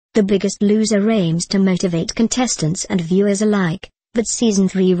The Biggest Loser aims to motivate contestants and viewers alike, but Season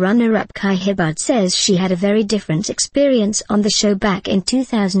 3 runner-up Kai Hibbard says she had a very different experience on the show back in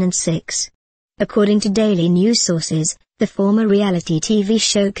 2006. According to daily news sources, the former reality TV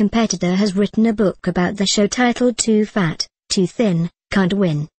show competitor has written a book about the show titled Too Fat, Too Thin, Can't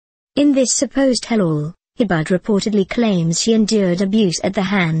Win. In this supposed tell-all, Hibbard reportedly claims she endured abuse at the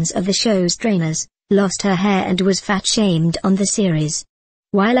hands of the show's trainers, lost her hair and was fat-shamed on the series.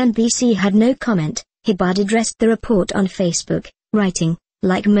 While NBC had no comment, Hibbard addressed the report on Facebook, writing,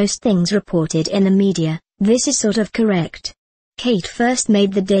 "Like most things reported in the media, this is sort of correct." Kate first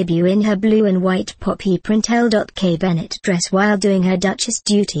made the debut in her blue and white poppy print L.K. Bennett dress while doing her Duchess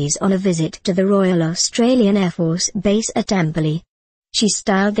duties on a visit to the Royal Australian Air Force Base at Amberley. She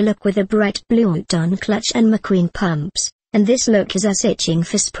styled the look with a bright blue Vuitton clutch and McQueen pumps, and this look has us itching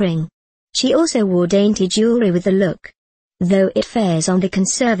for spring. She also wore dainty jewelry with the look. Though it fares on the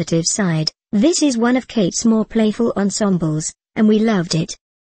conservative side, this is one of Kate's more playful ensembles, and we loved it.